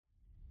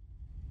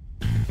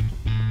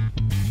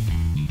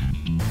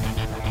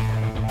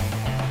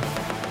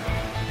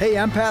Hey,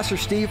 I'm Pastor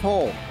Steve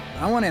Holt.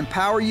 I want to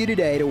empower you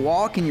today to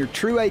walk in your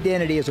true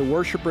identity as a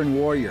worshiper and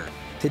warrior.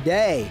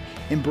 Today,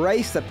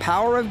 embrace the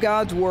power of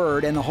God's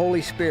Word and the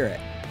Holy Spirit.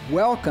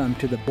 Welcome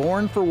to the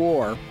Born for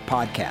War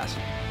podcast.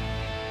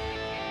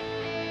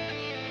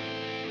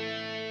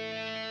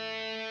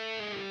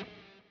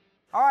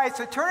 All right,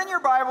 so turn in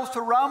your Bibles to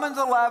Romans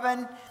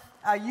 11.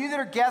 You that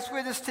are guests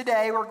with us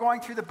today, we're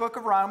going through the book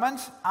of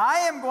Romans. I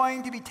am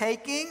going to be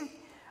taking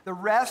the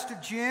rest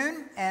of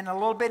June and a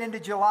little bit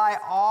into July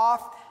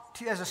off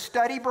as a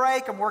study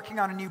break. I'm working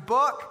on a new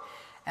book,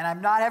 and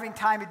I'm not having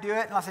time to do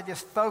it unless I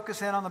just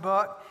focus in on the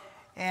book.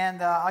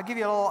 And I'll give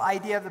you a little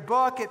idea of the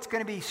book. It's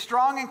going to be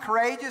Strong and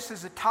Courageous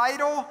is the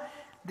title,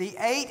 the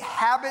 8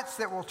 habits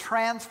that will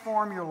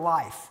transform your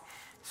life.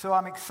 So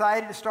I'm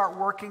excited to start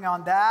working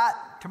on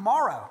that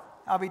tomorrow.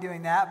 I'll be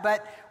doing that.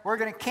 But we're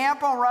going to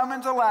camp on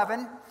Romans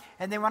 11,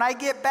 and then when I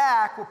get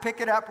back, we'll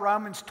pick it up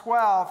Romans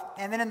 12.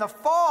 And then in the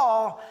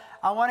fall,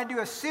 I want to do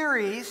a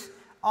series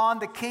on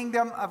the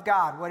kingdom of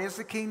God. What is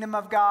the kingdom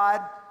of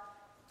God?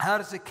 How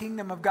does the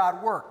kingdom of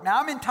God work? Now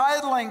I'm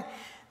entitling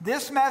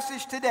this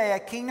message today, A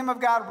Kingdom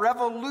of God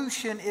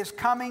Revolution is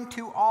Coming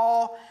to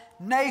All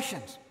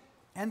Nations.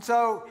 And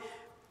so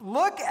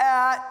look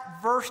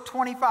at verse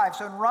 25.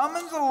 So in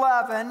Romans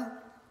 11,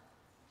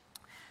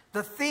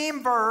 the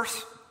theme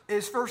verse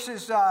is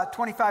verses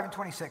 25 and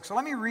 26. So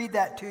let me read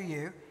that to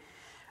you.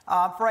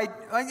 I'm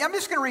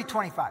just going to read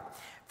 25.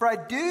 For I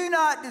do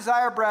not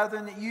desire,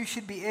 brethren, that you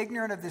should be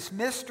ignorant of this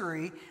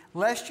mystery,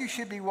 lest you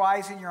should be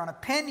wise in your own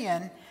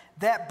opinion,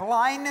 that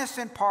blindness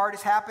in part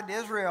has happened to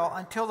Israel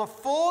until the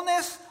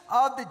fullness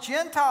of the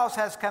Gentiles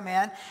has come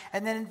in.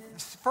 And then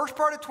first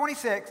part of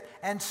 26,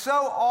 and so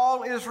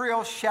all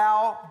Israel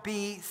shall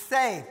be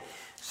saved.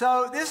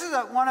 So this is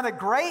one of the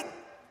great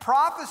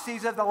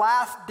prophecies of the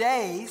last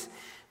days,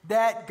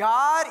 that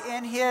God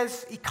in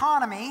his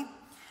economy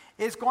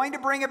is going to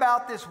bring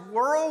about this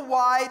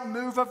worldwide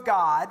move of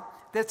God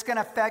that's going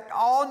to affect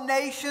all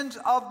nations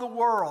of the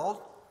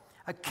world.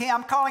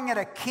 I'm calling it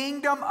a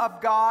kingdom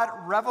of God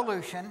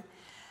revolution.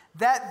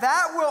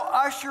 That will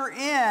usher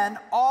in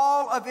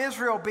all of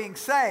Israel being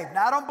saved.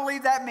 Now, I don't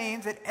believe that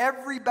means that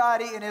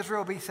everybody in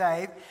Israel will be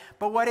saved.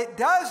 But what it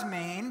does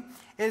mean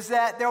is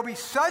that there will be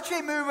such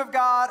a move of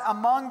God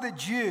among the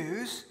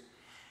Jews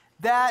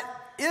that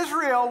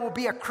Israel will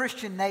be a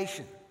Christian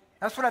nation.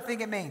 That's what I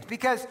think it means.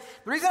 Because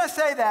the reason I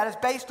say that is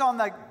based on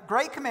the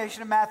Great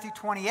Commission of Matthew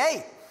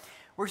 28.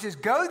 Where it says,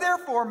 go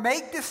therefore,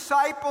 make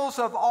disciples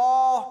of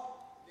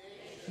all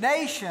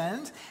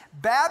nations,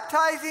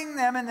 baptizing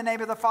them in the name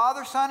of the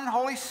Father, Son, and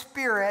Holy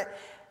Spirit,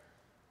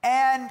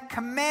 and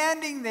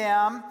commanding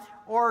them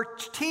or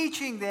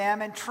teaching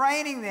them and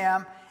training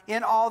them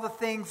in all the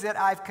things that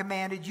I've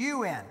commanded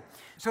you in.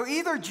 So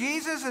either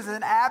Jesus is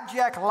an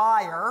abject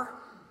liar,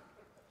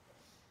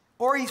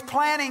 or he's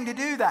planning to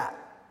do that.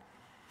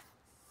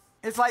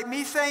 It's like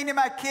me saying to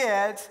my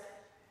kids,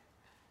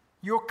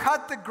 you'll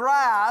cut the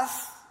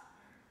grass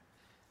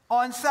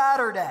on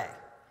Saturday.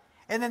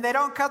 And then they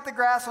don't cut the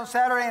grass on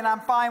Saturday, and I'm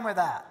fine with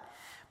that.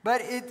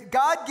 But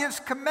God gives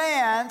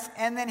commands,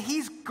 and then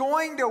he's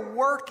going to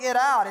work it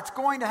out. It's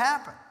going to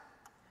happen.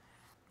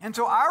 And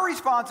so our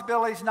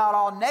responsibility is not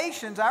all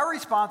nations. Our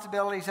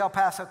responsibility is El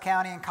Paso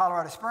County and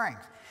Colorado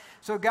Springs.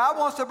 So God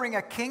wants to bring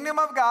a kingdom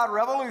of God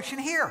revolution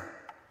here.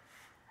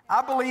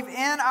 I believe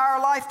in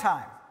our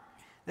lifetime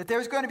that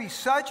there's going to be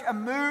such a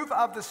move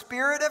of the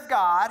Spirit of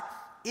God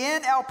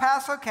in El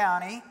Paso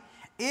County,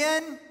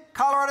 in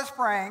Colorado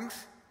Springs,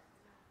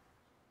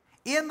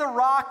 in the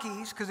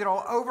Rockies, because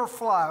it'll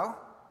overflow,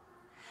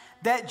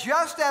 that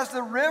just as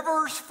the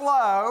rivers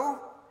flow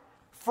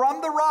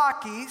from the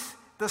Rockies,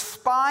 the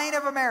spine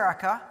of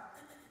America,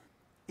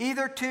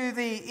 either to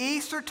the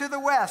east or to the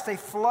west, they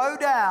flow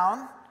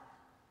down,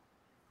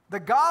 the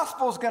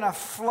gospel's going to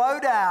flow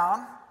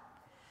down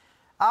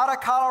out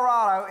of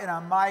Colorado in a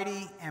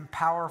mighty and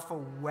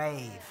powerful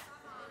wave.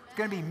 It's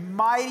going to be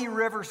mighty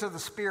rivers of the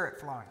Spirit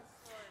flowing.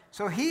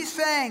 So he's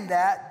saying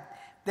that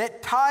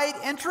tied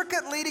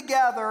intricately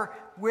together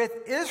with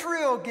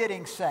Israel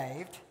getting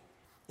saved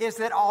is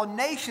that all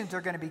nations are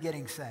going to be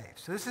getting saved.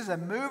 So this is a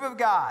move of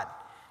God.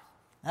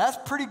 Now,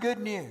 that's pretty good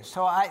news.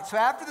 So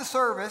after the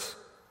service,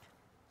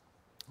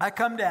 I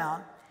come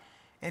down,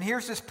 and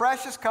here's this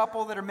precious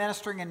couple that are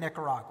ministering in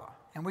Nicaragua,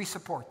 and we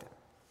support them.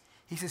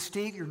 He says,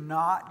 Steve, you're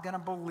not going to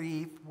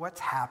believe what's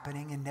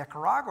happening in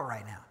Nicaragua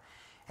right now.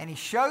 And he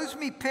shows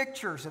me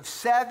pictures of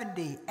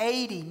 70,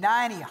 80,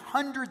 90,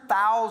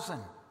 100,000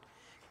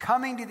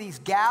 coming to these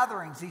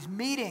gatherings, these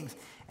meetings,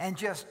 and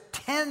just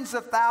tens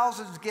of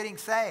thousands getting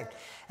saved.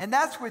 And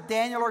that's with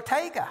Daniel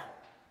Ortega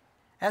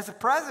as the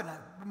president,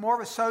 more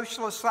of a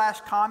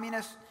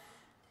socialist/communist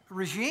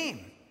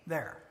regime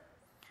there.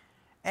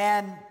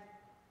 And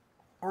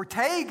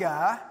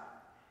Ortega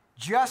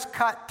just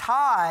cut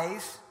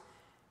ties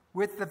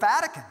with the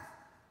Vatican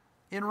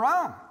in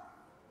Rome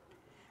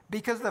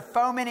because of the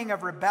fomenting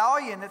of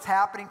rebellion that's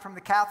happening from the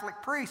Catholic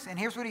priests. And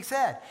here's what he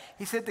said.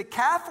 He said, the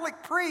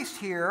Catholic priests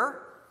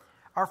here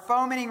are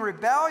fomenting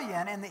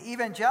rebellion, and the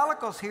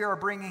evangelicals here are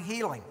bringing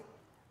healing.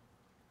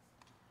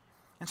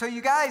 And so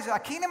you guys, a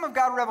kingdom of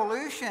God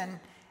revolution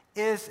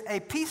is a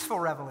peaceful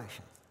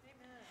revolution.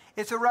 Amen.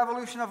 It's a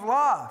revolution of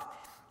love.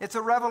 It's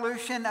a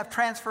revolution of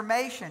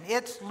transformation.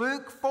 It's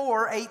Luke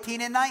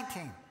 4:18 and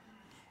 19.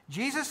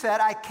 Jesus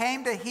said, I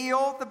came to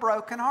heal the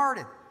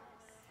brokenhearted.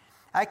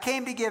 I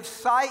came to give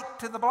sight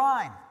to the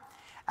blind.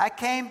 I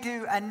came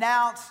to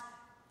announce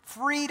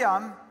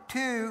freedom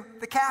to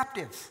the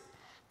captives.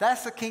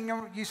 That's the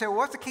kingdom. You say, well,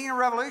 what's the kingdom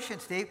revolution,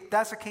 Steve?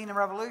 That's the kingdom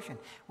revolution.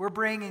 We're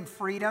bringing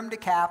freedom to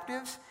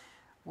captives.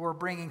 We're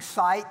bringing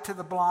sight to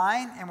the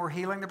blind, and we're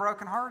healing the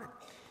brokenhearted.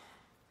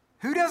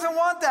 Who doesn't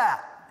want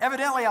that?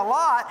 Evidently a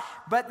lot,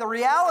 but the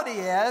reality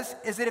is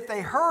that if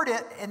they heard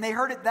it, and they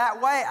heard it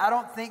that way, I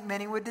don't think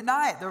many would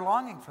deny it. They're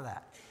longing for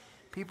that.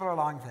 People are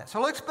longing for that.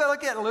 So let's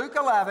look at Luke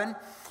 11,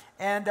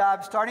 and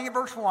starting at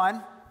verse 1.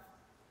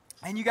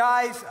 And you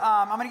guys,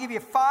 I'm going to give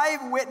you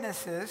 5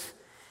 witnesses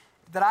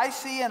that I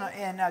see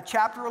in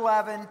chapter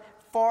 11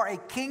 for a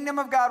kingdom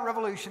of God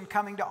revolution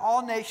coming to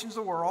all nations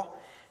of the world.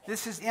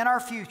 This is in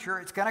our future.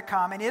 It's going to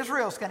come, and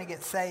Israel's going to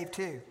get saved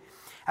too.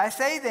 I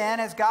say then,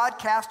 has God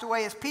cast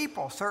away his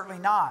people? Certainly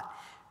not.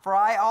 For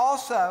I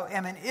also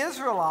am an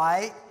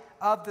Israelite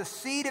of the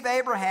seed of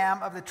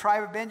Abraham of the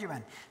tribe of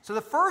Benjamin. So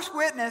the first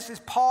witness is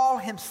Paul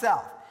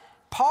himself.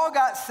 Paul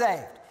got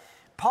saved.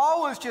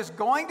 Paul was just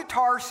going to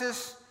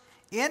Tarsus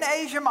in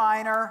Asia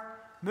Minor,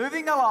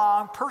 moving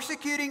along,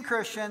 persecuting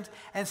Christians,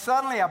 and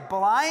suddenly a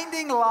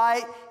blinding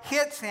light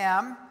hits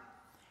him.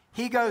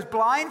 He goes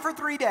blind for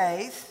 3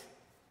 days.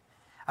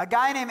 A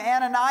guy named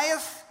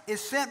Ananias is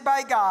sent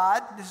by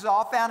God. This is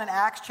all found in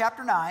Acts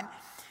chapter 9.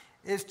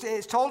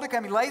 Is told to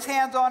come. He lays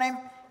hands on him.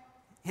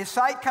 His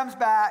sight comes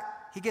back.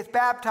 He gets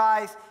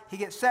baptized. He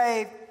gets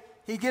saved.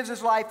 He gives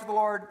his life to the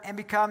Lord and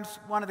becomes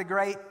one of the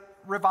great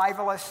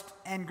revivalists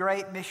and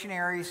great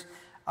missionaries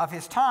of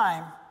his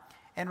time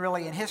and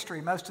really in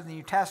history. Most of the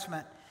New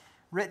Testament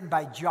written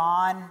by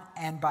John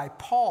and by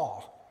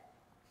Paul.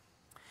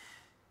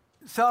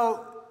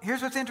 So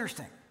here's what's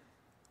interesting.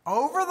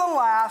 Over the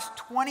last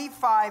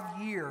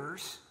 25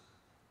 years,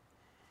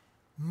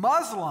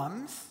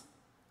 Muslims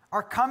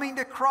are coming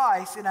to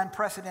Christ in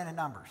unprecedented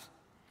numbers.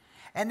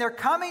 And they're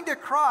coming to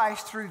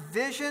Christ through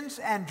visions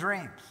and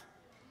dreams.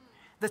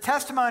 The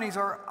testimonies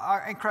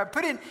are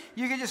incredible.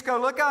 You can just go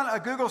look on a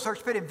Google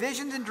search, put in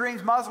visions and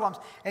dreams Muslims,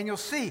 and you'll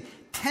see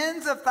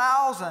tens of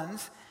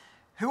thousands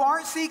who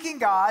aren't seeking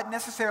God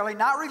necessarily,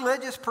 not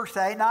religious per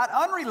se, not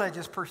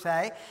unreligious per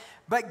se,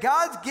 but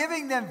God's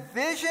giving them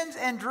visions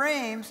and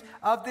dreams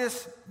of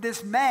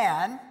this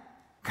man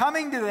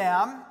coming to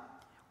them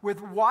with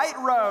white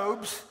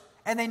robes,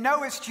 and they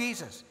know it's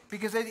Jesus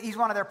because he's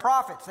one of their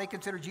prophets. They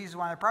consider Jesus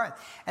one of their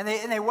prophets. And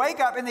they wake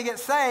up and they get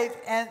saved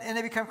and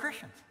they become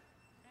Christians.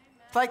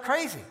 Amen. It's like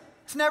crazy.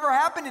 It's never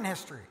happened in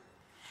history.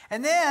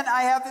 And then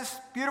I have this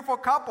beautiful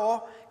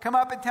couple come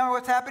up and tell me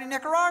what's happening in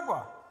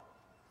Nicaragua.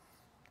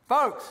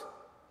 Folks,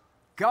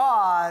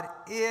 God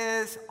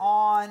is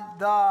on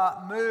the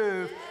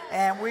move,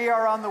 and we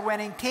are on the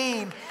winning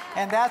team,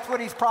 and that's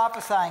what he's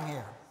prophesying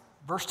here.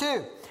 Verse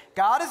 2,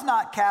 God has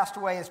not cast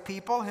away his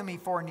people whom he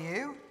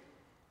foreknew.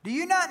 Do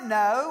you not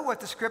know what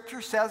the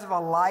scripture says of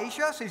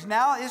Elijah? So this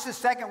is his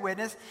second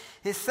witness.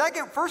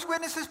 First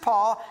witness is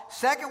Paul.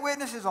 Second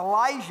witness is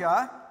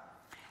Elijah.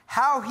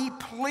 How he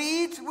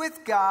pleads with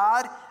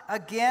God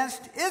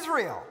against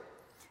Israel,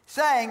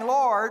 saying,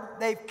 Lord,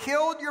 they've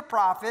killed your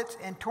prophets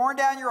and torn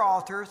down your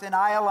altars, and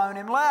I alone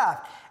am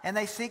left. And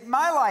they seek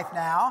my life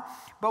now.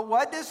 But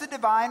what does the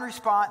divine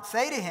response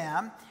say to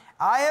him?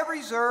 I have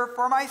reserved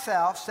for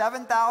myself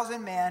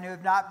 7,000 men who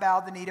have not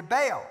bowed the knee to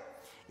Baal.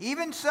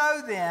 Even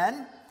so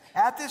then,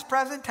 at this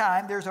present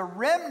time, there's a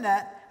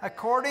remnant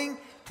according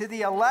to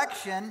the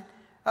election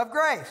of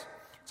grace.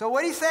 So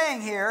what he's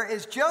saying here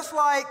is just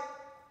like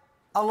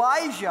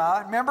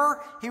Elijah, remember,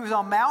 he was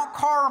on Mount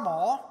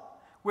Carmel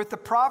with the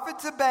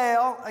prophets of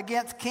Baal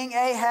against King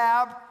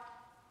Ahab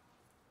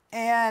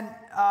and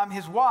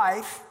his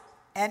wife.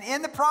 And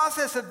in the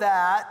process of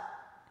that,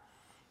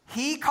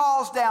 he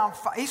calls down,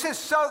 he says,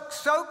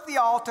 soak the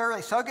altar.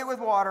 They soak it with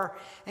water.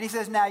 And he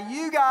says, now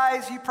you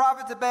guys, you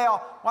prophets of Baal,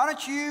 why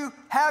don't you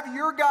have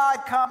your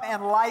God come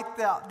and light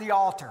the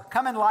altar.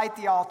 Come and light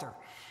the altar.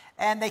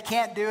 And they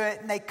can't do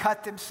it, and they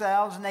cut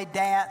themselves, and they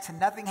dance, and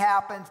nothing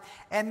happens.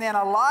 And then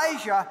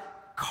Elijah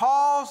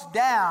calls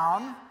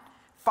down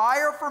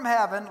fire from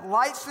heaven,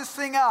 lights this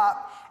thing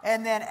up,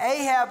 and then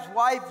Ahab's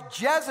wife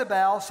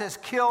Jezebel says,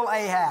 kill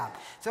Ahab.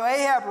 So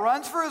Ahab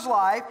runs for his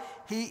life.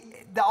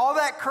 All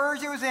that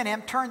courage that was in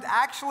him turns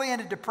actually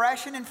into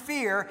depression and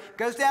fear,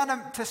 goes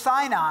down to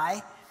Sinai,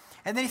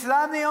 and then he says,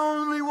 I'm the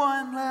only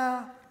one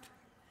left.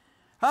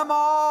 I'm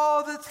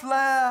all that's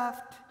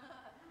left.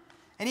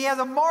 And he has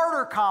a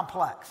martyr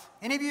complex.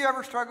 Any of you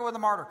ever struggle with a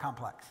martyr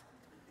complex?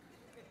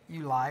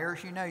 You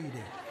liars, you know you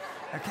do.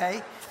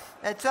 Okay?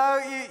 And so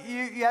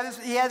he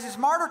has this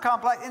martyr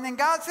complex, and then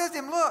God says to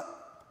him, look,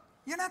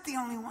 you're not the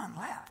only one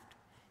left.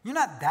 You're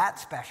not that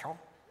special.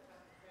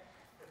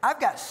 I've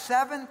got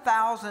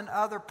 7,000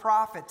 other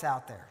prophets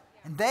out there,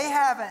 and they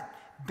haven't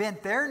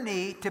bent their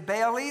knee to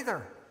Baal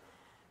either.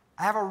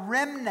 I have a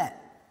remnant.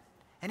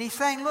 And he's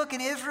saying, look,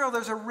 in Israel,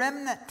 there's a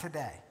remnant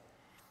today.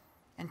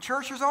 In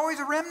church, there's always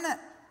a remnant.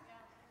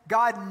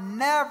 God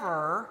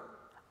never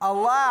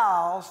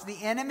allows the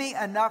enemy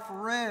enough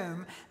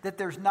room that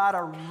there's not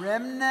a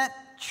remnant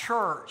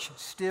church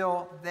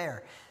still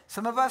there.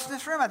 Some of us in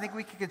this room, I think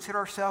we could consider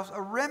ourselves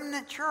a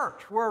remnant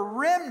church. We're a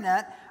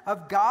remnant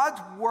of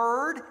God's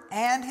Word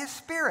and His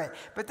Spirit.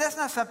 But that's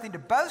not something to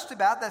boast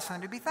about. That's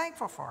something to be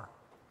thankful for.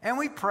 And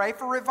we pray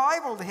for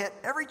revival to hit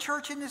every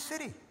church in the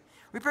city.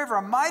 We pray for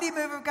a mighty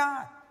move of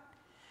God.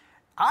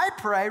 I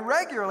pray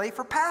regularly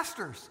for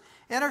pastors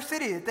in our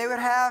city that they would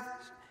have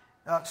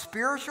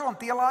spiritual and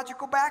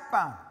theological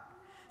backbone,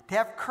 to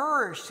have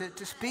courage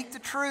to speak the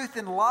truth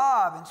in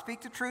love and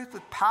speak the truth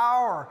with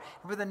power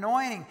and with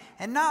anointing,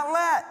 and not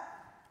let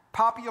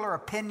popular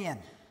opinion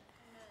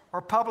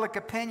or public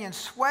opinion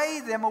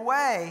sway them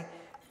away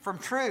from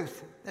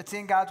truth that's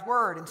in God's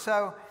Word. And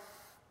so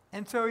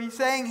he's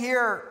saying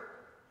here,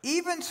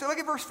 even so, look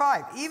at verse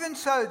 5. Even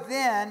so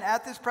then,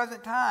 at this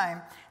present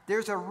time,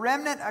 there's a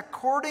remnant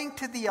according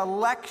to the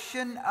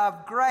election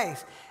of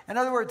grace. In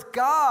other words,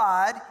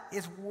 God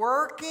is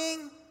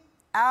working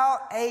out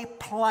a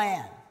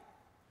plan,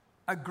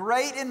 a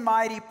great and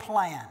mighty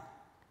plan.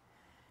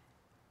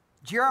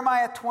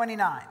 Jeremiah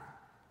 29.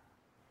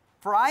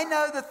 For I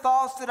know the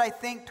thoughts that I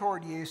think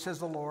toward you, says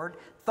the Lord,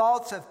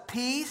 thoughts of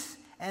peace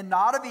and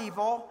not of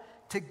evil,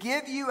 to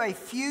give you a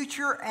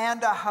future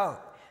and a hope.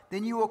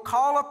 Then you will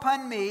call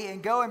upon me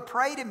and go and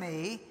pray to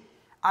me.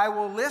 I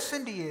will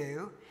listen to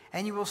you,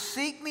 and you will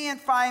seek me and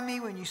find me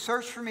when you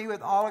search for me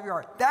with all of your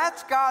heart.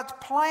 That's God's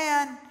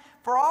plan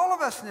for all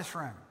of us in this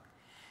room.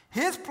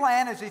 His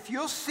plan is if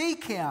you'll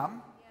seek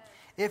Him,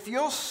 if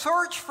you'll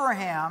search for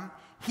Him,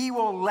 He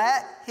will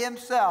let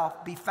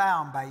Himself be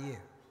found by you. Amen.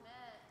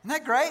 Isn't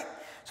that great?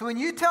 So when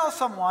you tell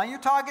someone, you're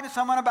talking to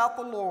someone about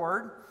the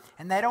Lord,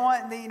 and they don't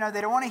want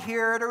to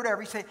hear it or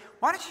whatever, you say,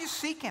 why don't you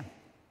seek Him?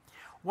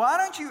 Why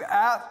don't you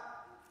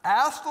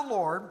ask the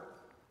Lord,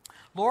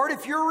 Lord,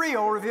 if you're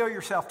real, reveal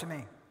yourself to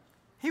me.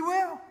 He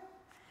will.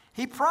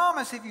 He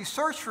promised if you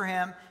search for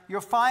Him, you'll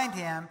find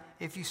Him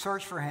if you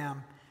search for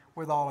Him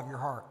with all of your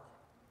heart.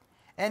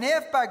 And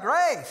if by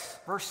grace,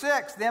 verse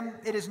 6, then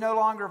it is no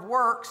longer of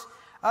works,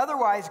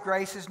 otherwise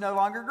grace is no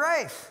longer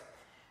grace.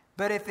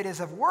 But if it is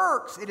of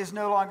works, it is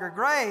no longer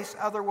grace,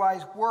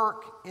 otherwise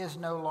work is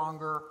no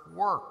longer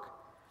work.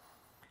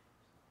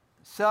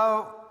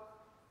 So,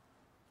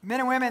 men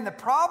and women, the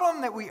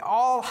problem that we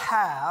all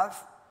have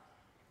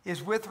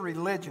is with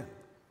religion.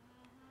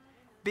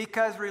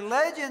 Because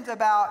religion's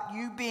about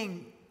you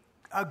being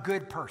a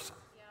good person.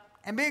 Yeah.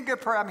 And being a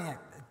good person,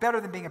 better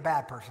than being a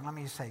bad person. Let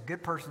me just say,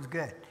 good person's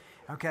good.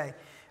 Okay?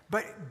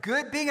 But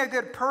being a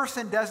good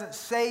person doesn't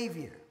save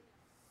you.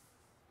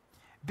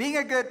 Being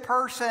a good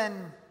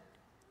person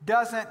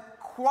doesn't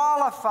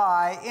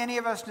qualify any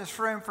of us in this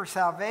room for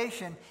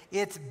salvation.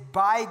 It's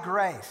by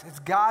grace. It's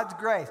God's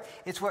grace.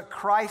 It's what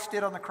Christ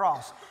did on the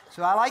cross.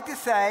 So I like to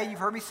say, you've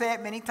heard me say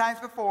it many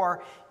times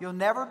before, you'll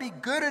never be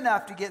good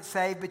enough to get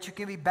saved, but you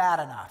can be bad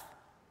enough.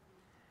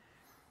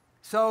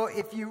 So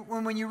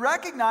when you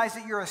recognize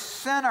that you're a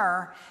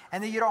sinner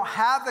and that you don't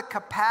have the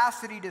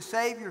capacity to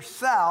save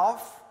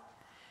yourself,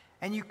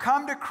 and you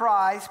come to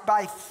Christ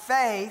by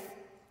faith,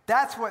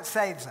 that's what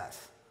saves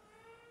us.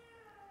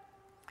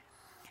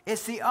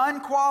 It's the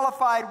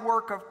unqualified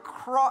work of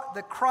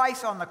the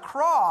Christ on the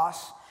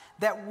cross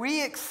that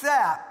we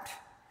accept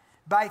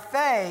by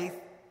faith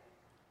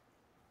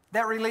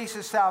that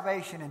releases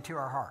salvation into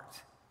our hearts.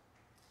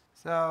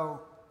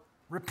 So,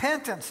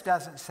 repentance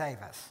doesn't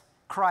save us.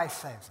 Christ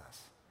saves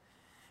us.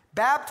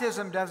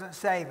 Baptism doesn't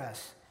save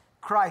us.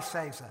 Christ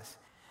saves us.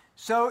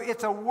 So,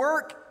 it's a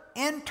work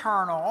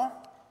internal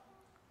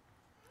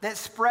that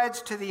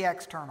spreads to the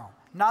external,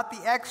 not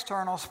the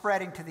external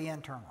spreading to the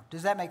internal.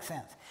 Does that make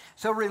sense?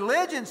 So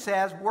religion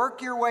says,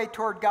 work your way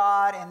toward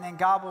God and then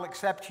God will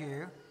accept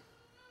you.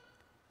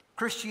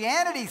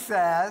 Christianity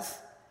says,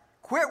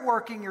 quit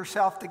working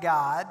yourself to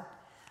God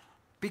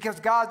because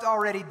God's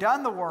already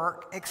done the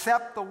work.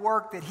 Accept the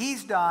work that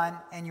He's done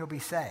and you'll be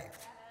saved.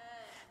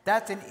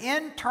 That's an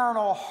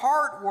internal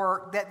heart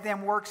work that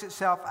then works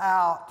itself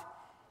out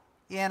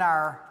in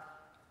our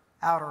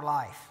outer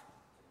life.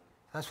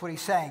 That's what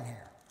he's saying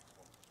here.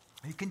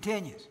 He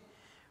continues.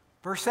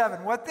 Verse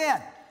 7, what then?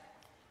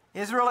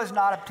 Israel has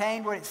not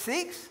obtained what it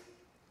seeks,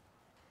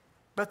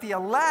 but the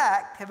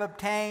elect have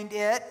obtained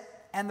it,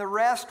 and the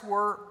rest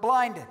were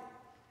blinded.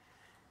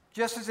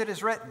 Just as it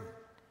is written,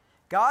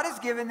 God has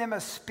given them a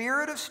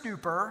spirit of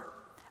stupor,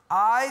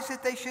 eyes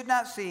that they should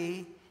not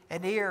see,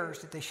 and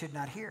ears that they should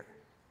not hear,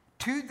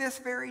 to this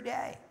very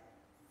day.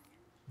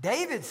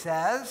 David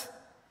says,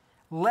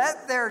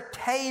 let their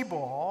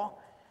table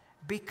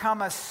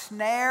become a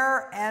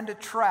snare and a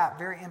trap.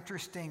 Very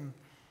interesting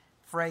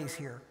phrase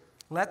here.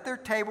 Let their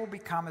table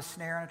become a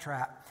snare and a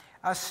trap,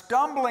 a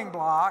stumbling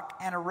block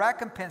and a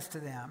recompense to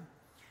them.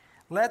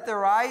 Let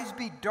their eyes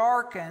be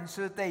darkened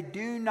so that they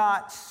do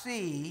not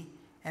see,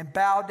 and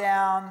bow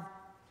down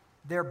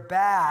their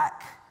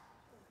back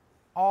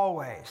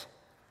always.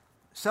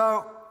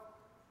 So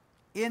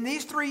In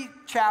these 3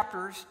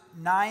 chapters,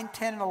 9,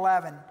 10, and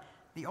 11,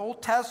 the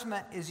Old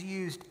Testament is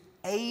used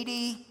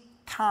 80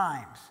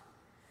 times.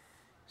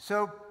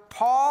 So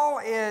Paul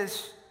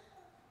is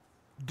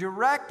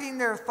directing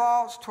their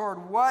thoughts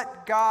toward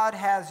what God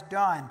has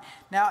done.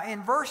 Now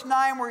in verse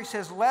 9 where he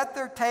says, let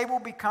their table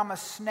become a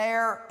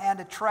snare and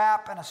a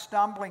trap and a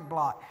stumbling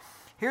block.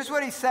 Here's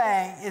what he's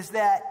saying is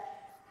that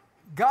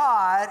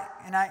God,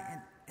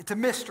 it's a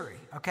mystery,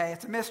 okay?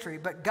 It's a mystery.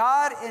 But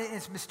God in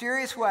his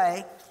mysterious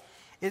way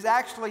is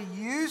actually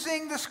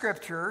using the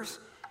scriptures,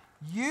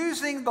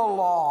 using the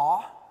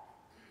law,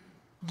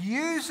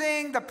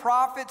 using the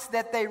prophets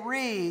that they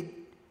read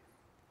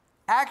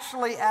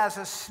actually as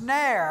a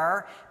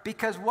snare,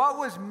 because what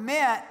was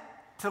meant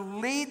to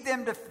lead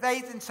them to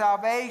faith and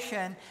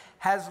salvation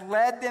has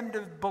led them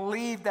to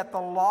believe that the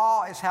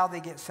law is how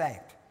they get saved.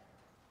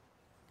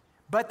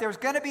 But there's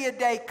going to be a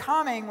day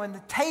coming when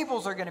the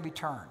tables are going to be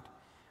turned,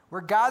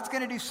 where God's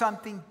going to do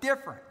something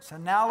different. So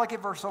now look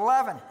at verse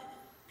 11.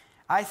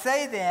 I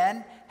say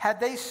then, have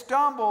they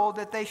stumbled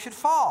that they should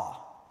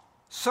fall?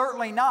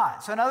 Certainly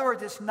not. So in other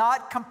words, it's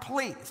not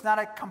complete. It's not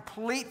a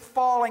complete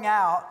falling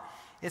out.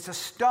 It's a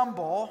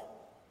stumble.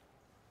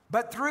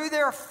 But through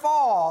their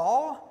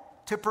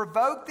fall, to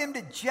provoke them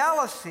to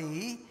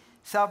jealousy,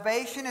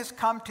 salvation has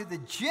come to the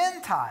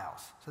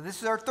Gentiles. So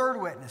this is our third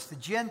witness, the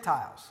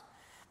Gentiles.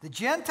 The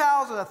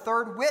Gentiles are the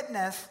third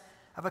witness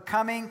of a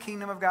coming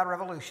kingdom of God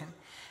revolution.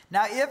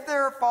 Now, if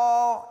their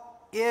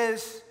fall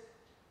is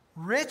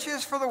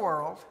riches for the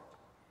world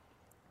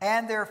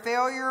and their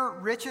failure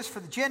riches for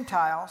the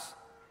Gentiles,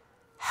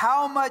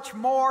 how much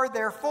more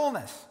their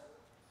fullness?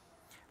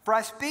 For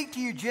I speak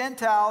to you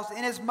Gentiles,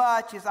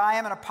 inasmuch as I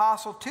am an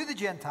apostle to the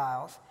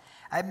Gentiles.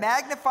 I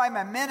magnify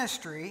my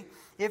ministry,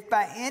 if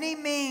by any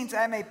means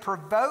I may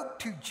provoke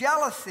to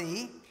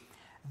jealousy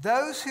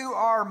those who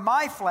are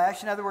my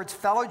flesh, in other words,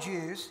 fellow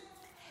Jews,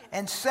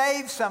 and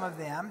save some of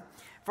them.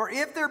 For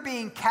if their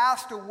being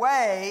cast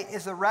away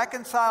is the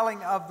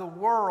reconciling of the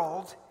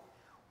world,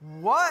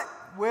 what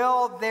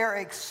will their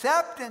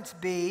acceptance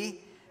be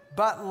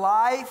but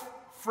life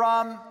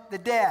from the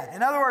dead?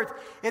 In other words,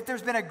 if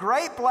there's been a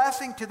great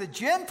blessing to the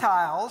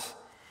Gentiles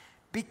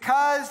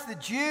because the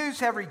Jews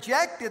have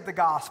rejected the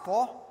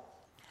gospel,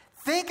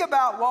 think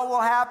about what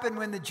will happen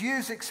when the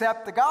Jews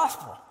accept the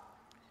gospel.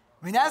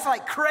 I mean, that's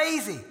like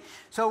crazy.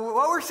 So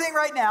what we're seeing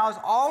right now is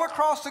all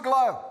across the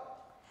globe,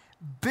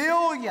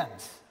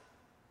 billions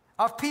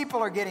of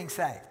people are getting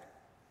saved.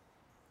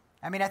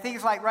 I mean, I think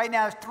it's like right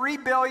now, there's 3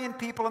 billion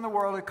people in the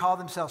world who call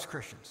themselves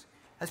Christians.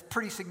 That's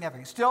pretty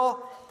significant.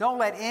 Still, don't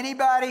let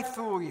anybody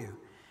fool you.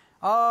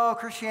 Oh,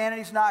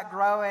 Christianity's not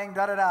growing,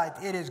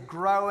 da-da-da. It is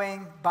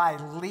growing by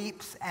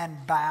leaps and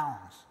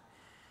bounds.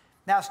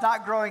 Now, it's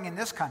not growing in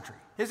this country.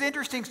 There's an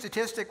interesting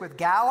statistic with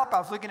Gallup. I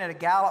was looking at a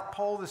Gallup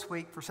poll this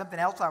week for something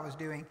else I was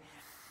doing.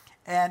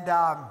 And,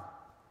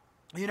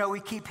 we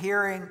keep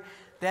hearing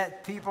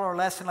that people are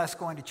less and less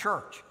going to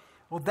church.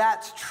 Well,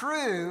 that's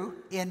true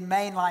in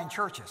mainline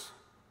churches.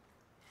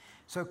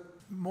 So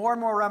more and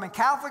more Roman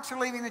Catholics are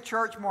leaving the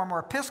church, more and more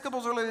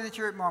Episcopals are leaving the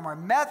church, more and more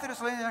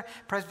Methodists are leaving the church,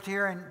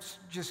 Presbyterians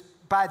just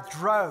by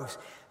droves.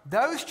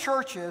 Those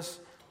churches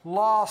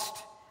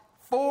lost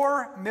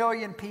 4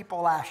 million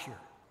people last year.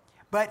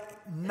 But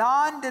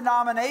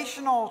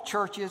non-denominational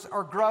churches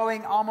are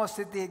growing almost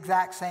at the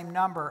exact same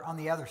number on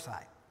the other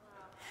side.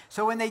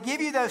 So when they give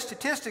you those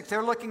statistics,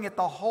 they're looking at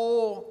the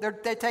whole, they're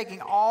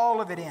taking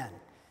all of it in.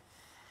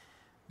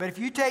 But if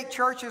you take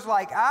churches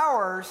like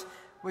ours,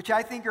 which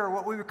I think are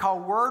what we would call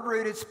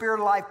word-rooted,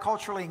 spirit-alive,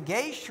 culturally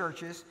engaged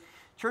churches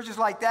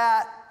like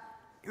that,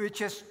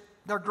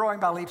 they're growing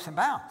by leaps and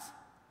bounds.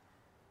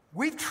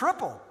 We've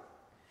tripled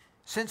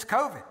since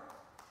COVID.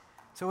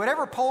 So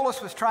whatever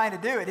Polis was trying to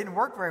do, it didn't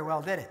work very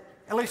well, did it?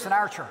 At least in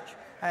our church.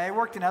 It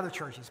worked in other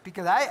churches.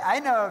 Because I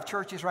know of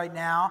churches right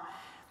now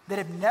that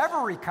have never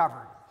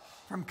recovered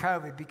from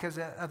COVID because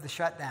of the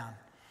shutdown.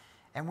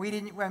 And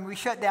when we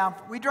shut down,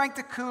 we drank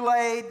the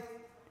Kool-Aid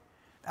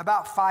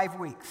about 5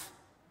 weeks.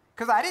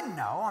 Because I didn't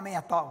know. I mean, I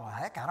thought, well,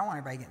 heck, I don't want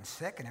anybody getting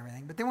sick and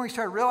everything. But then when we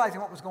started realizing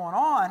what was going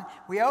on,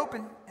 we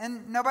opened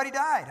and nobody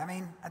died. I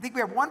mean, I think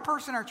we had one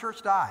person in our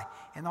church die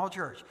in the whole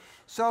church.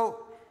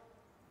 So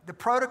the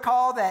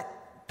protocol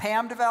that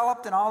Pam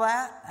developed and all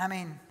that, I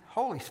mean,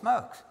 holy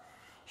smokes.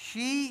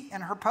 She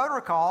and her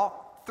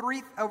protocol,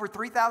 over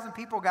 3,000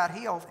 people got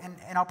healed in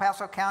El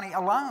Paso County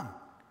alone.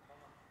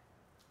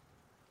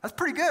 That's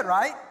pretty good,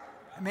 right?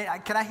 I mean,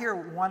 can I hear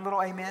one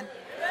little amen?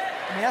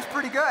 I mean, that's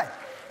pretty good.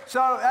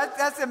 So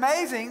that's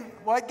amazing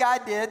what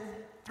God did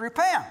through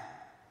Pam.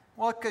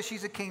 Well, because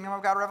she's a Kingdom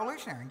of God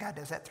revolutionary, and God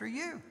does that through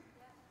you.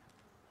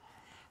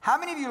 How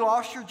many of you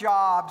lost your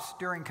jobs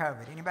during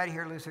COVID? Anybody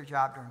here lose their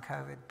job during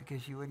COVID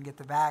because you wouldn't get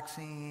the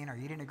vaccine or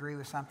you didn't agree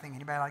with something?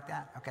 Anybody like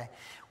that? Okay.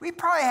 We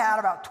probably had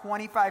about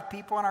 25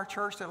 people in our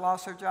church that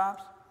lost their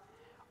jobs.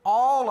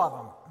 All of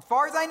them, as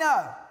far as I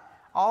know,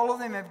 all of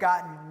them have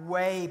gotten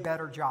way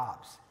better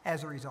jobs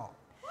as a result.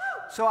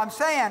 So I'm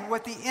saying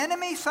what the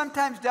enemy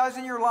sometimes does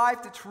in your life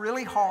that's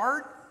really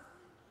hard,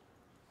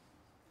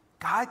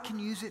 God can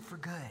use it for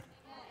good.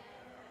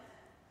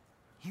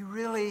 He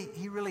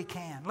really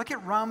can. Look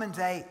at Romans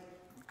 8.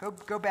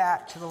 Go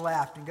back to the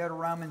left and go to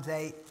Romans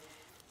 8.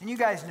 And you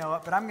guys know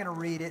it, but I'm going to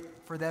read it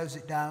for those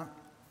that don't.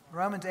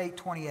 Romans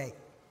 8:28.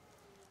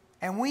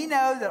 And we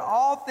know that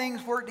all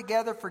things work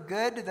together for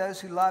good to those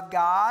who love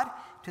God,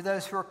 to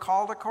those who are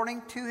called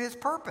according to his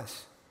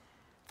purpose.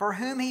 For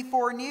whom he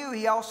foreknew,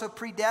 he also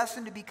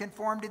predestined to be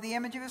conformed to the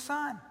image of his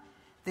Son,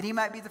 that he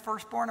might be the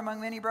firstborn among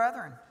many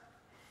brethren.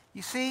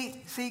 You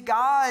see,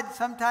 God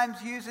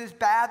sometimes uses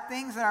bad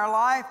things in our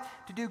life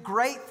to do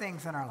great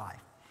things in our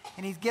life.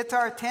 And he gets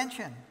our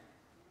attention.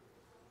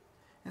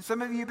 And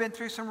some of you have been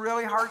through some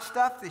really hard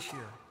stuff this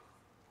year.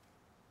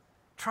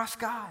 Trust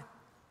God.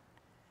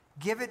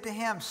 Give it to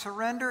him.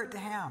 Surrender it to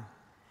him.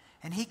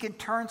 And he can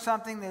turn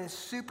something that is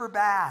super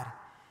bad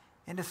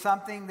into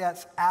something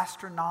that's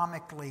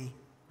astronomically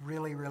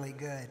really, really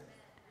good.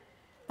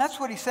 That's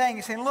what he's saying.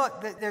 He's saying,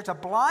 look, there's a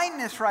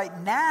blindness right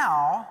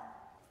now,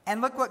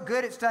 and look what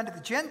good it's done to the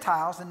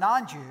Gentiles, the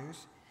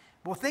non-Jews.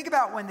 Well, think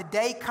about when the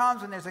day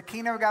comes when there's a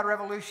kingdom of God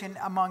revolution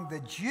among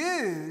the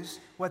Jews,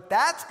 what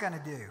that's going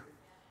to do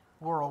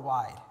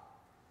worldwide.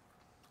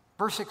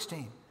 Verse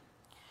 16.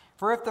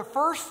 For if the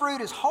first fruit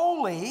is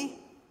holy,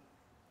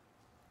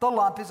 the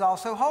lump is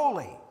also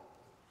holy.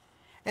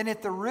 And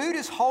if the root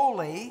is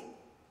holy,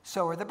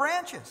 so are the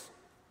branches.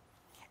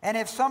 And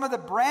if some of the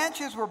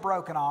branches were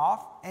broken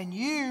off, and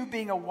you,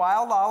 being a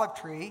wild olive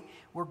tree,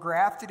 were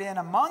grafted in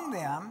among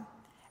them,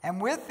 and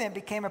with them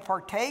became a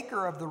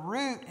partaker of the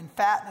root and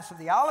fatness of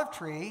the olive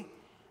tree,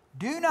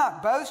 do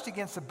not boast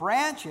against the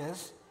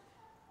branches,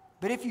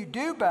 but if you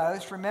do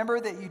boast, remember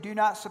that you do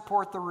not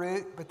support the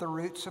root, but the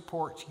root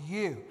supports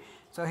you.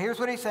 So here's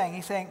what he's saying.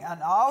 He's saying an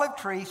olive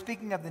tree,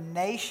 speaking of the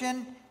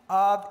nation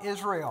of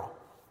Israel.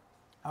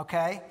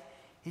 Okay?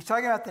 He's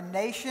talking about the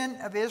nation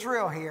of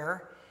Israel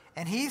here.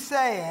 And he's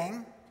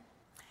saying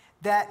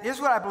that, this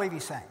is what I believe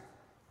he's saying.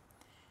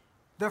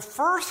 The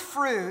first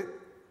fruit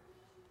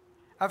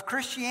of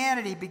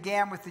Christianity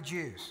began with the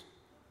Jews.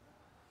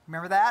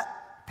 Remember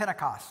that?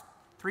 Pentecost.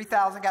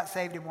 3,000 got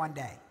saved in one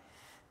day.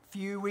 A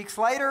few weeks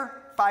later,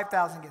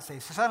 5,000 get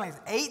saved. So suddenly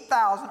it's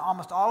 8,000,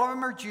 almost all of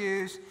them are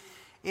Jews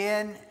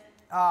in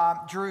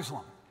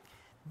Jerusalem.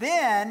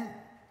 Then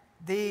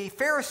the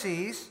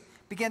Pharisees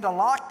began to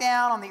lock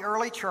down on the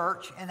early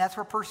church, and that's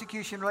where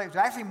persecution really was.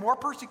 Actually more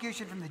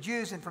persecution from the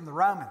Jews than from the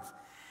Romans.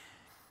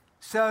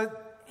 So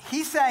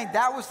he's saying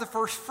that was the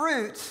first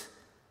fruits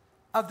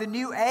of the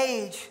new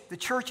age, the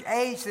church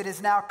age that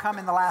has now come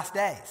in the last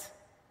days.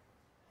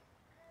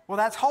 Well,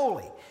 that's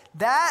holy.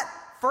 That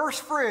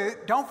first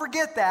fruit, don't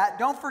forget that.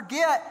 Don't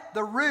forget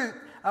the root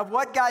of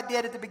what God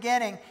did at the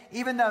beginning.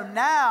 Even though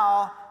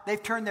now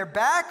they've turned their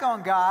back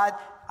on God,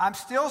 I'm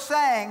still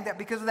saying that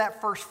because of that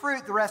first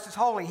fruit, the rest is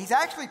holy. He's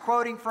actually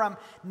quoting from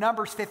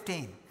Numbers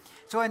 15.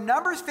 So in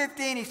Numbers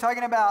 15, he's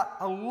talking about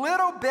a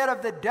little bit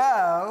of the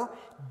dough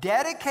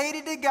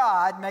dedicated to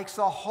God makes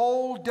the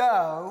whole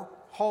dough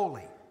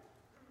holy.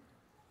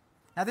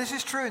 Now this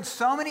is true in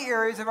so many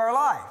areas of our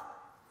life.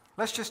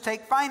 Let's just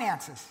take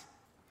finances.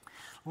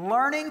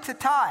 Learning to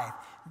tithe.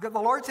 The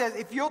Lord says,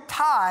 if you'll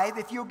tithe,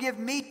 if you'll give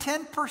me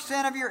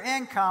 10% of your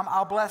income,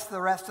 I'll bless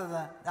the rest of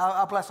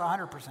I'll bless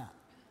 100%.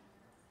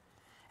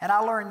 And I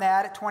learned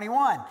that at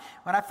 21.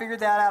 When I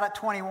figured that out at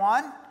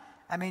 21,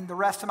 I mean, the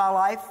rest of my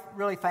life,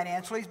 really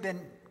financially, has been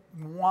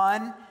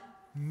one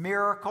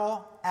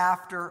miracle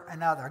after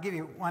another. I'll give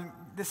you one.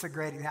 This is a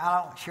great example.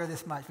 I don't share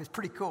this much, but it's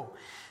pretty cool.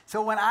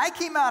 So when I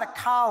came out of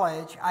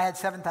college, I had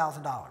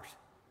 $7,000.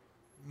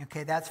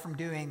 Okay, that's from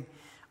doing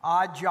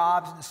odd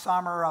jobs in the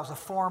summer. I was a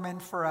foreman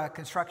for a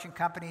construction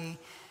company,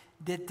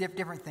 did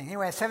different things.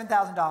 Anyway, I had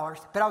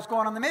 $7,000, but I was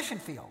going on the mission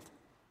field.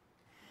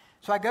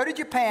 So I go to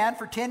Japan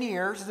for 10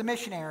 years as a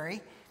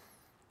missionary,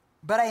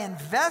 but I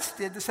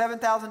invested the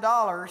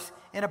 $7,000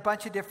 in a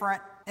bunch of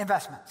different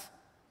investments.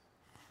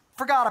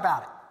 Forgot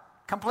about it.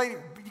 Completely.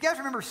 You guys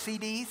remember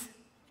CDs?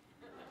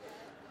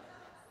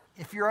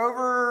 If you're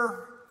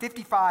over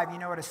 55, you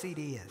know what a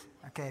CD is.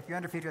 Okay, if you're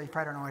under 55, you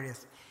probably don't know what it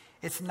is.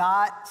 It's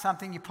not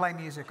something you play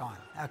music on,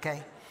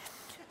 okay?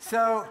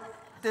 So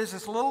there's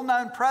this little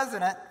known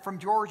president from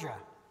Georgia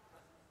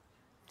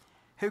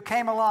who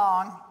came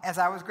along as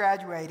I was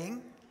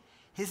graduating.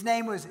 His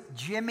name was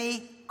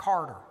Jimmy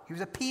Carter. He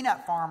was a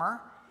peanut farmer,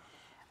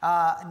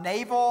 a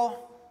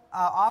naval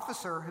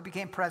officer who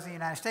became president of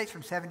the United States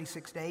from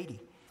 76 to 80.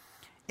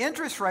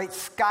 Interest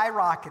rates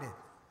skyrocketed.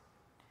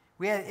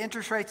 We had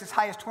interest rates as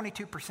high as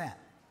 22%.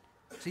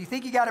 So you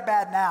think you got it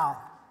bad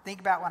now. Think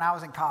about when I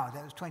was in college.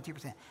 That was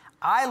 22%.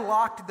 I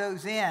locked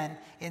those in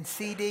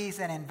CDs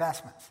and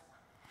investments.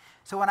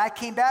 So when I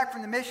came back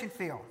from the mission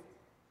field,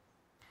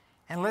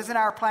 and Liz and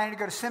I were planning to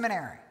go to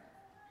seminary,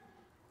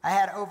 I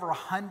had over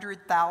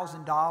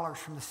 $100,000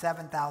 from the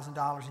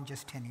 $7,000 in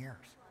just 10 years.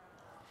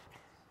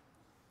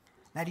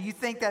 Now, do you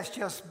think that's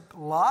just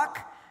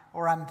luck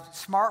or I'm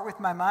smart with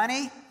my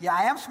money? Yeah,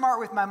 I am smart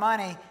with my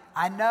money.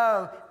 I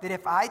know that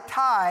if I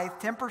tithe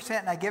 10%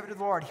 and I give it to the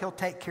Lord, He'll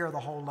take care of the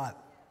whole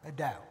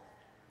dough.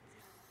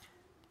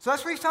 So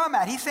that's what he's talking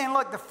about. He's saying,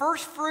 look, the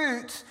first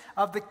fruits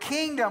of the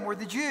kingdom were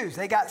the Jews.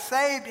 They got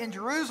saved in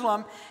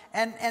Jerusalem,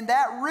 and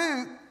that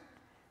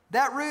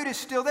root is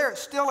still there.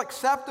 It's still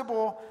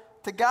acceptable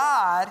to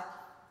God,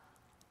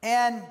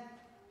 and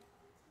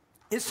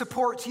it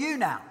supports you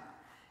now.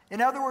 In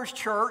other words,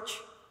 church,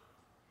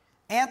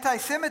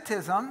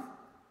 anti-Semitism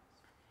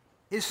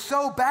is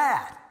so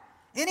bad.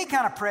 Any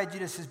kind of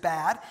prejudice is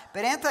bad,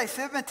 but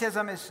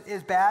anti-Semitism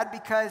is bad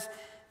because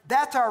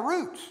that's our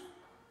roots.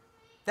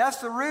 That's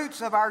the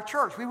roots of our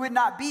church. We would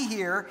not be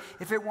here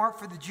if it weren't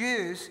for the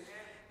Jews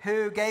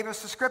who gave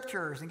us the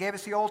scriptures and gave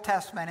us the Old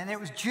Testament. And it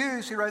was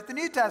Jews who wrote the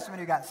New Testament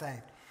who got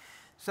saved.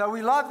 So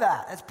we love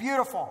that. It's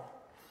beautiful.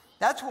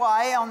 That's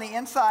why on the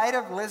inside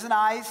of Liz and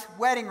I's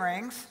wedding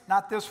rings,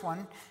 not this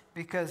one,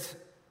 because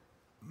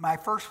my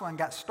first one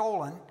got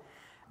stolen,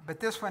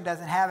 but this one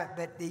doesn't have it,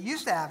 but it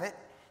used to have it,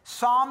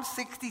 Psalm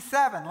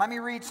 67. Let me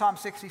read Psalm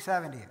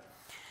 67 to you.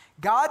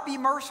 God be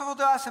merciful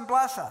to us and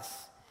bless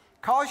us.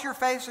 Cause your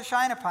face to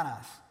shine upon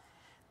us,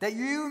 that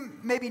you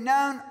may be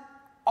known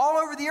all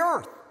over the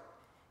earth,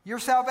 your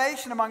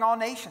salvation among all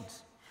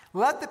nations.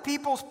 Let the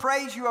peoples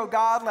praise you, O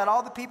God. Let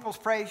all the peoples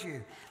praise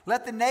you.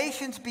 Let the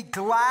nations be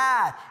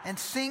glad and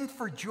sing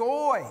for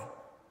joy.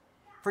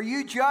 For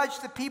you judge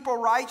the people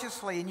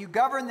righteously, and you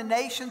govern the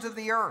nations of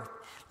the earth.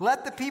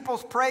 Let the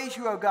peoples praise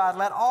you, O God.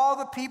 Let all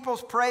the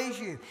peoples praise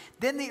you.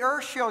 Then the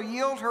earth shall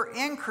yield her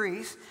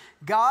increase.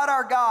 God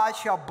our God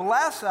shall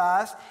bless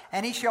us,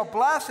 and he shall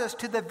bless us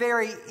to the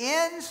very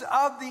ends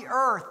of the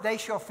earth. They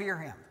shall fear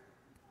him.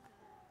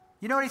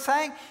 You know what he's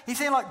saying? He's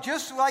saying, look,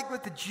 just like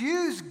what the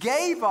Jews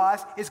gave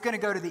us, it's going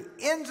to go to the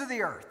ends of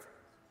the earth.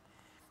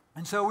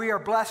 And so we are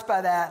blessed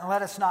by that, and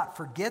let us not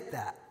forget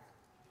that.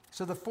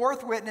 So the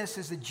fourth witness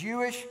is the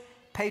Jewish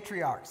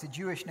patriarchs, the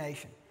Jewish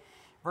nation.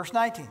 Verse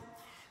 19,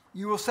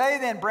 you will say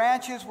then,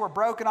 branches were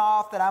broken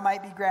off that I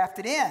might be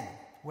grafted in.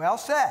 Well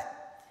said.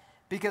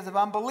 Because of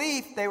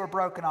unbelief they were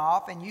broken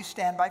off, and you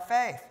stand by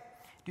faith.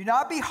 Do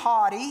not be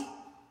haughty,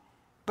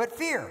 but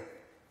fear.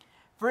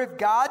 For if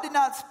God did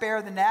not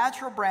spare the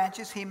natural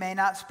branches, he may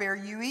not spare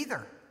you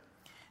either.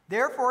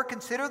 Therefore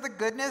consider the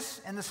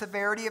goodness and the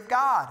severity of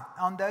God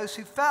on those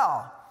who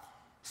fell.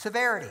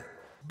 Severity.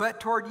 But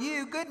toward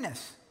you,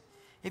 goodness,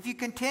 if you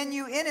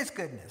continue in his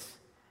goodness.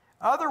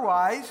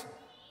 Otherwise,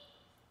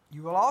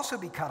 you will also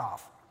be cut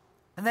off.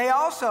 And they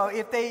also,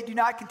 if they do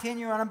not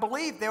continue in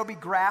unbelief, they'll be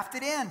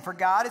grafted in, for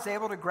God is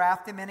able to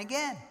graft them in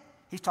again.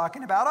 He's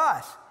talking about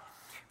us.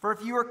 For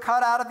if you were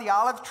cut out of the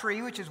olive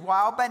tree, which is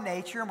wild by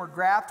nature, and were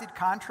grafted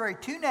contrary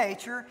to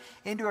nature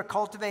into a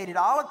cultivated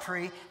olive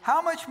tree,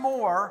 how much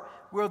more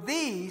will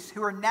these,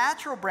 who are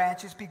natural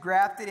branches, be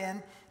grafted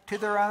in to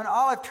their own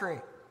olive tree?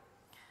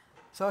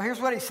 So here's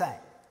what he's saying.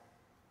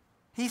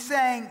 He's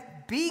saying,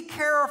 be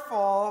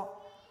careful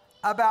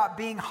about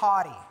being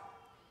haughty.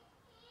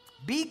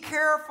 Be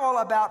careful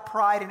about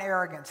pride and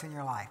arrogance in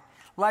your life.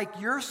 Like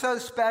you're so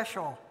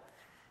special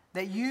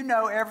that you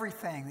know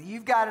everything, that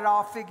you've got it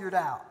all figured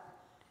out.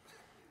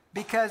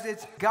 Because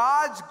it's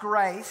God's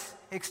grace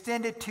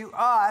extended to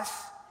us.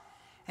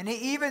 And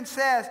he even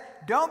says,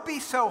 don't be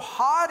so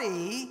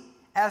haughty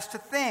as to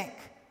think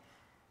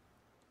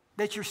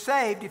that you're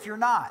saved if you're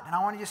not. And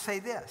I want to just say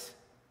this.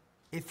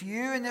 If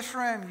you in this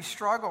room, you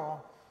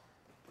struggle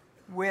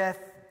with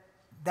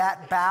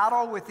that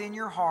battle within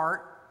your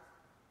heart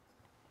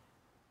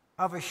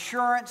of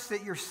assurance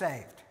that you're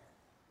saved.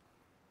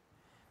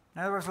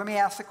 In other words, let me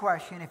ask the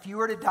question. If you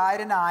were to die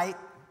tonight,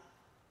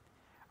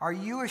 are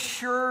you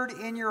assured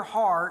in your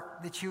heart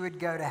that you would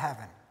go to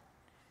heaven?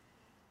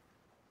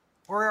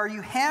 Or are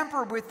you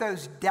hampered with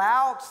those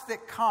doubts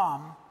that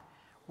come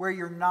where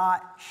you're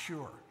not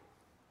sure?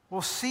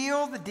 We'll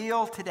seal the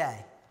deal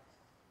today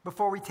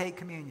before we take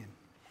communion.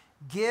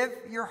 Give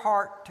your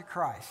heart to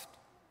Christ.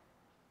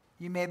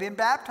 You may have been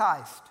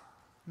baptized,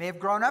 may have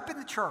grown up in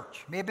the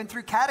church, may have been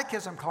through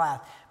catechism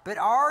class, but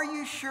are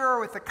you sure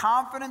with the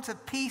confidence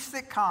of peace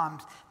that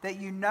comes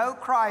that you know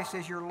Christ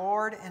as your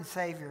Lord and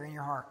Savior in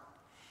your heart?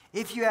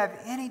 If you have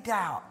any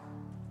doubt,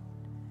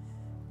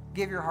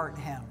 give your heart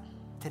to him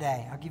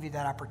today. I'll give you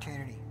that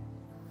opportunity.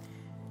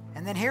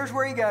 And then here's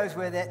where he goes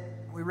with it.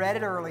 We read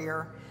it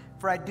earlier.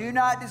 For I do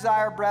not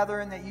desire,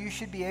 brethren, that you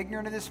should be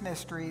ignorant of this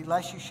mystery,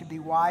 lest you should be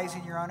wise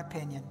in your own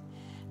opinion,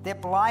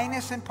 that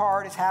blindness in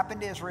part has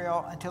happened to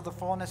Israel until the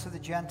fullness of the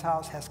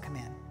Gentiles has come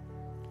in.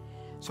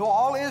 So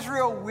all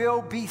Israel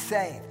will be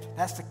saved.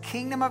 That's the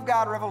kingdom of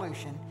God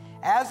revolution.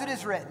 As it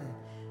is written,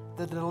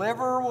 the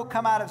deliverer will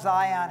come out of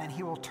Zion, and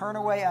he will turn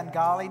away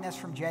ungodliness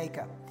from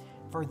Jacob.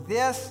 For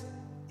this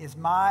is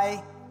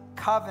my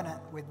covenant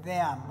with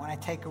them when I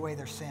take away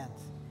their sins.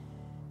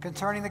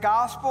 Concerning the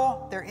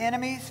gospel, they're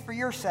enemies for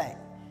your sake.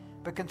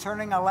 But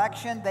concerning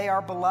election, they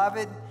are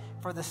beloved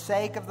for the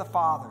sake of the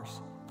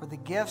fathers. For the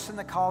gifts and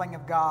the calling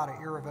of God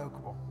are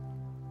irrevocable.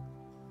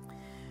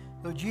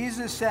 So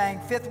Jesus is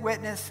saying, fifth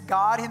witness,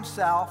 God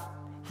himself.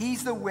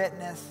 He's the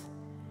witness.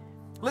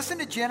 Listen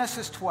to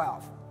Genesis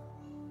 12.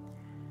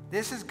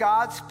 This is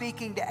God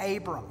speaking to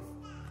Abram.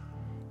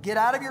 Get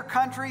out of your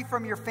country,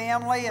 from your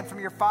family, and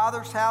from your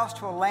father's house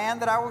to a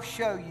land that I will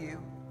show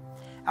you.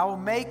 I will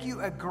make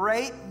you a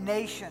great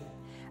nation.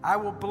 I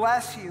will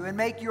bless you and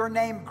make your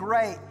name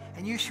great,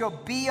 and you shall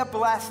be a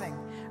blessing.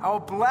 I will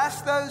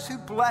bless those who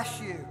bless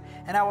you,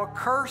 and I will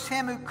curse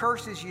him who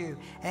curses you.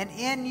 And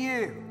in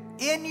you,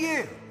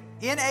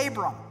 in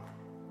Abram,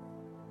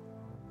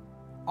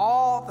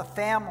 all the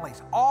families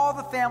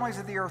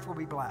of the earth will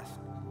be blessed.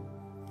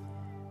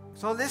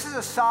 So this is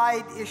a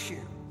side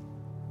issue.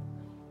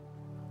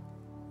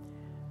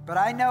 But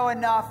I know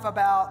enough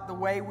about the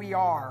way we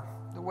are,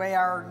 the way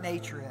our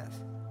nature is.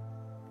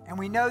 And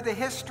we know the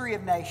history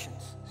of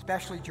nations,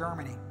 especially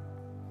Germany,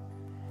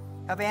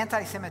 of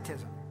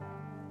anti-Semitism,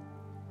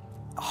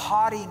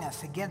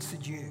 haughtiness against the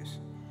Jews.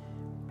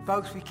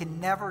 Folks, we can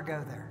never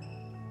go there.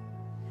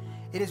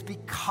 It is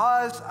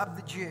because of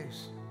the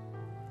Jews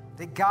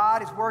that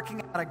God is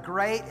working out a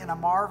great and a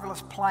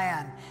marvelous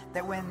plan,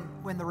 that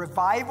when the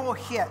revival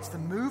hits, the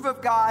move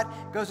of God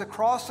goes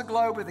across the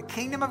globe with the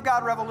kingdom of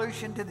God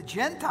revolution to the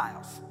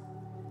Gentiles,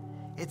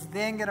 it's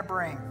then going to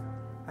bring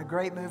a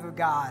great move of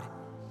God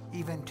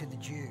even to the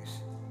Jews.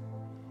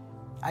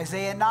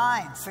 Isaiah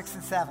 9, 6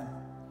 and 7.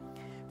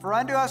 For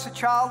unto us a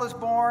child is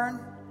born,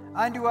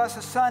 unto us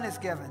a son is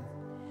given,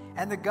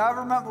 and the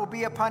government will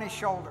be upon his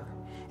shoulder.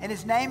 And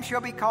his name shall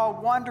be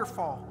called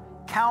Wonderful,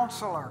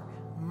 Counselor,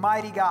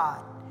 Mighty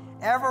God,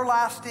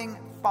 Everlasting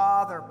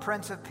Father,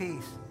 Prince of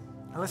Peace.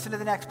 Now listen to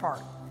the next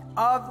part.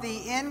 Of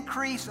the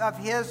increase of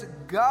his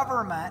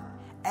government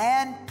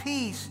and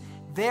peace,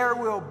 there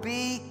will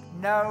be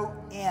no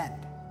end.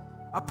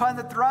 Upon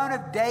the throne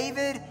of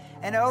David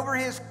and over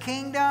his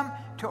kingdom,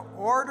 to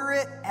order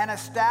it and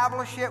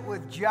establish it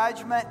with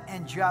judgment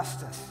and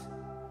justice.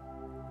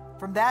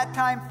 From that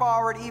time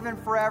forward, even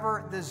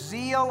forever, the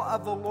zeal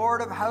of the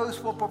Lord of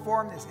hosts will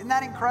perform this. Isn't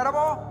that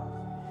incredible?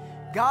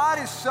 God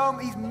is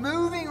he's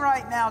moving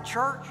right now,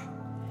 church.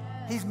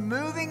 He's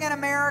moving in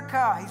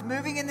America. He's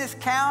moving in this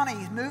county.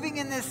 He's moving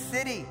in this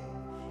city.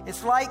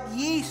 It's like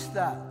yeast,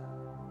 though.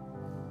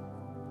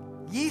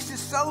 Yeast is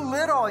so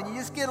little, and you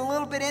just get a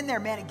little bit in there,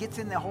 man, it gets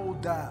in the whole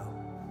dough.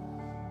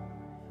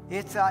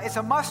 It's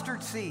a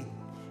mustard seed.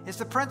 It's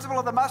the principle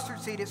of the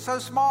mustard seed. It's so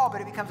small, but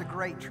it becomes a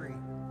great tree.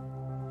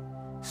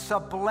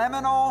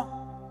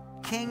 Subliminal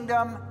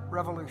kingdom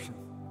revolution.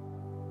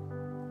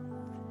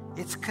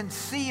 It's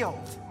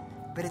concealed,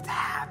 but it's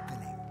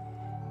happening.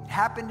 It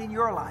happened in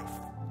your life.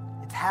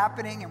 It's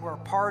happening, and we're a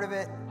part of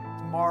it.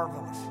 It's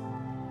marvelous.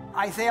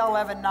 Isaiah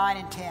 11, 9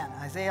 and 10.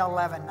 Isaiah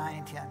 11, 9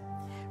 and 10.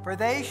 For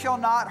they shall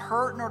not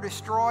hurt nor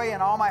destroy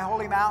in all my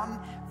holy mountain,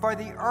 for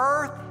the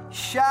earth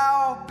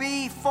shall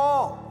be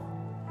full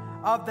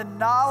of the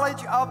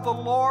knowledge of the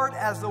Lord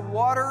as the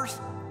waters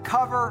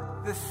cover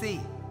the sea.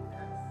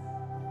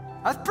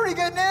 That's pretty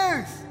good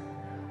news.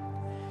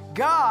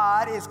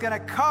 God is going to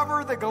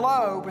cover the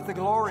globe with the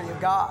glory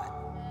of God.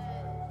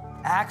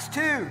 Acts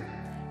 2,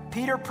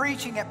 Peter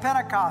preaching at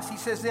Pentecost, he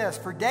says this,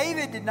 for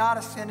David did not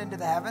ascend into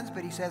the heavens,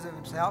 but he says of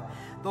himself,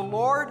 the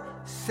Lord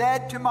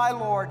said to my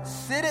Lord,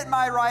 sit at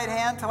my right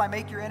hand till I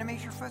make your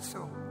enemies your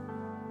footstool.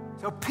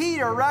 So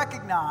Peter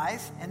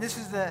recognized, and this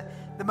is the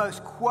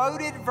most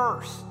quoted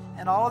verse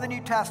in all of the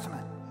New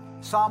Testament,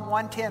 Psalm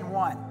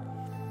 110:1.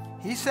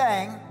 He's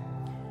saying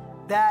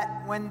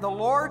that when the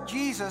Lord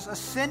Jesus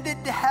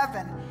ascended to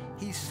heaven,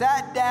 he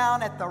sat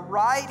down at the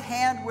right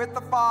hand with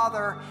the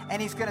Father,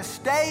 and he's going to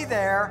stay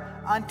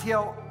there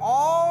until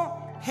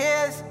all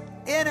his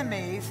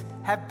enemies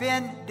have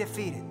been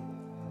defeated.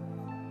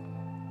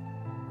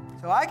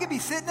 So I could be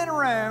sitting in a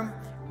room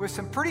with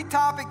some pretty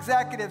top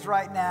executives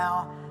right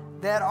now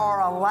that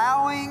are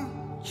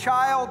allowing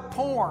child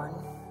porn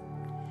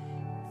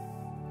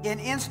in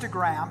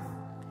Instagram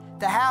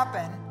to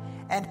happen,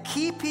 and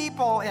key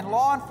people in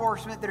law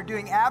enforcement that are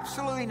doing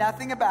absolutely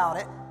nothing about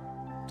it.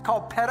 It's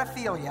called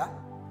pedophilia,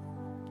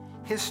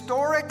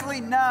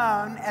 historically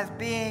known as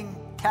being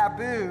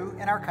taboo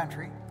in our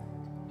country,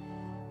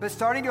 but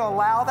starting to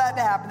allow that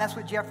to happen. That's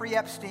what Jeffrey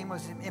Epstein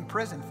was in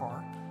prison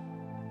for.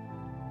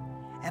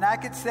 And I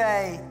could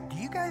say, do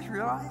you guys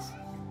realize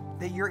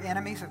that you're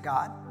enemies of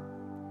God?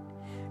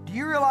 Do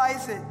you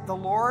realize that the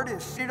Lord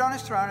is seated on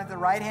his throne at the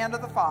right hand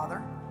of the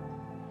Father,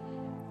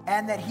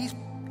 and that he's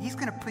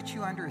going to put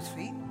you under his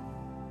feet?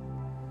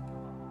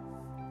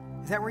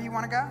 Is that where you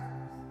want to go?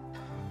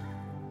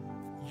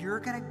 You're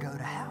going to go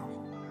to hell.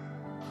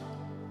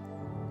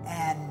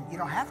 And you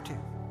don't have to.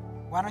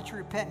 Why don't you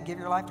repent and give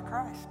your life to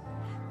Christ?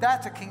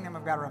 That's a kingdom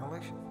of God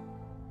revolution.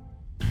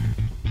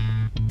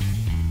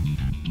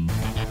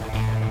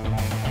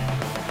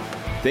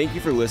 Thank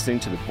you for listening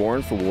to the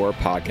Born for War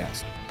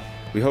podcast.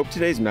 We hope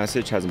today's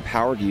message has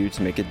empowered you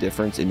to make a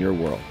difference in your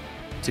world.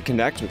 To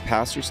connect with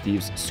Pastor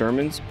Steve's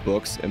sermons,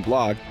 books, and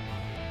blog,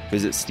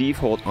 visit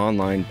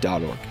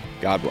steveholtonline.org.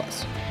 God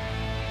bless.